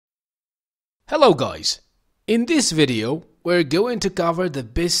Hello guys, in this video we're going to cover the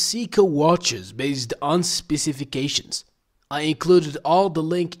best Seiko watches based on specifications. I included all the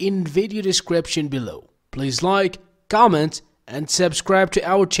link in video description below. Please like, comment and subscribe to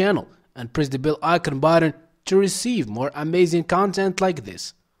our channel and press the bell icon button to receive more amazing content like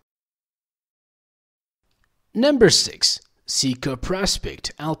this. Number 6. Seiko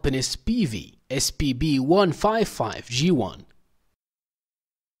Prospect Alpinist PV SPB 155G1.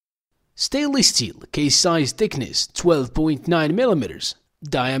 Stainless steel, case size thickness 12.9 mm,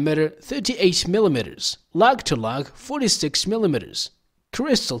 diameter 38 mm, lug to lug 46 mm,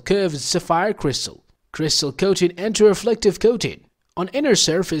 crystal curved sapphire crystal, crystal coating anti-reflective coating, on inner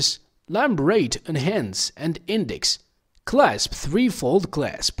surface, lambrate on hands and index, clasp 3-fold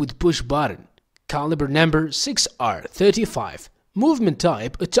clasp with push button, caliber number 6R35, movement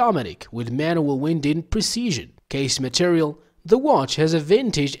type automatic with manual winding precision, case material. The watch has a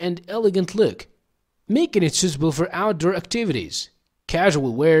vintage and elegant look, making it suitable for outdoor activities,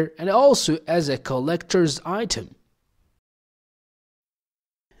 casual wear, and also as a collector's item.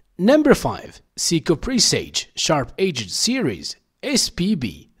 Number 5. Seiko Presage Sharp Edged Series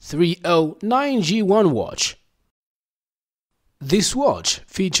SPB 309G1 watch. This watch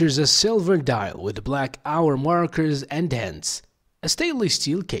features a silver dial with black hour markers and hands, a stainless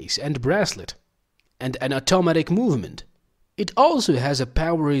steel case and bracelet, and an automatic movement. It also has a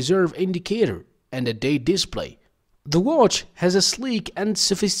power reserve indicator and a date display. The watch has a sleek and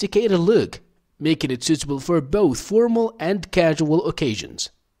sophisticated look, making it suitable for both formal and casual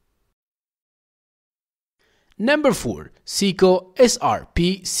occasions. Number 4. Seiko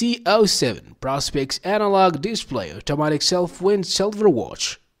SRP-C07 Prospex Analog Display Automatic Self-Wind Silver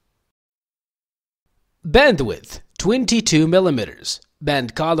Watch. Band width 22 mm,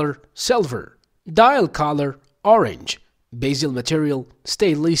 band color silver, dial color orange. Bezel material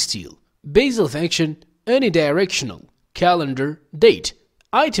stainless steel. Bezel function unidirectional. Calendar date.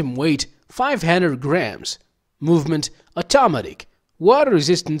 Item weight 500 grams. Movement automatic. Water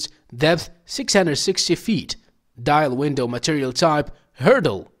resistance depth 660 feet. Dial window material type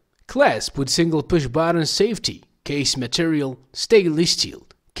hurdle. Clasp with single push button safety. Case material stainless steel.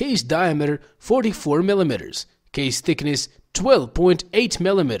 Case diameter 44 mm. Case thickness 12.8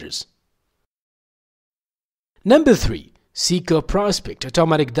 mm. Number 3. Seiko Prospect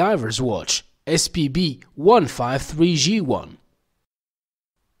Automatic Diver's Watch SPB 153G1.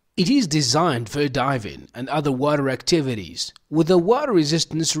 It is designed for diving and other water activities with a water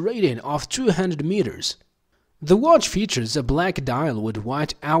resistance rating of 200 meters. The watch features a black dial with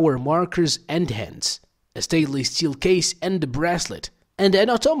white hour markers and hands, a stainless steel case and a bracelet, and an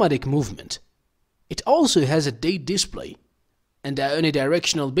automatic movement. It also has a date display and a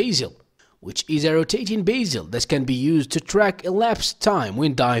unidirectional bezel, which is a rotating bezel that can be used to track elapsed time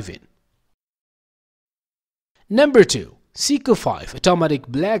when diving. Number 2. Seiko 5 Automatic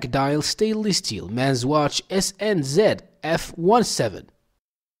Black Dial Stainless Steel Men's Watch SNZ F17.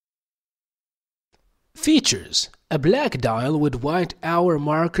 Features: a black dial with white hour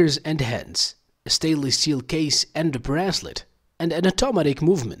markers and hands, a stainless steel case and a bracelet, and an automatic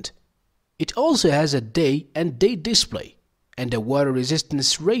movement. It also has a day and date display and a water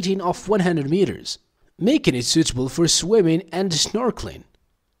resistance rating of 100 meters, making it suitable for swimming and snorkeling.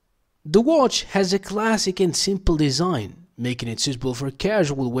 The watch has a classic and simple design, making it suitable for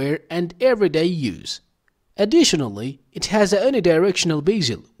casual wear and everyday use. Additionally, it has a unidirectional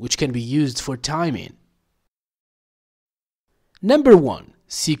bezel, which can be used for timing. Number 1.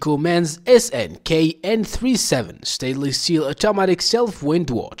 Seiko Men's SNKN37 Stainless Steel Automatic Self-Wind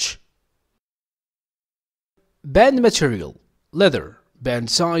Watch. Band material leather, band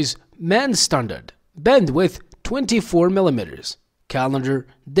size men's standard, band width 24 mm, calendar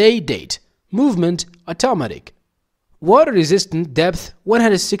day date, movement automatic, water resistant depth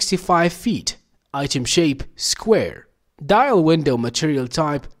 165 feet, item shape square, dial window material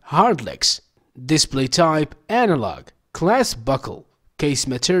type hardlex, display type analog, clasp buckle, case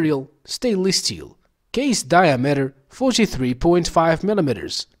material stainless steel, case diameter 43.5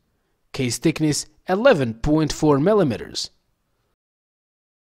 mm, case thickness 11.4 mm.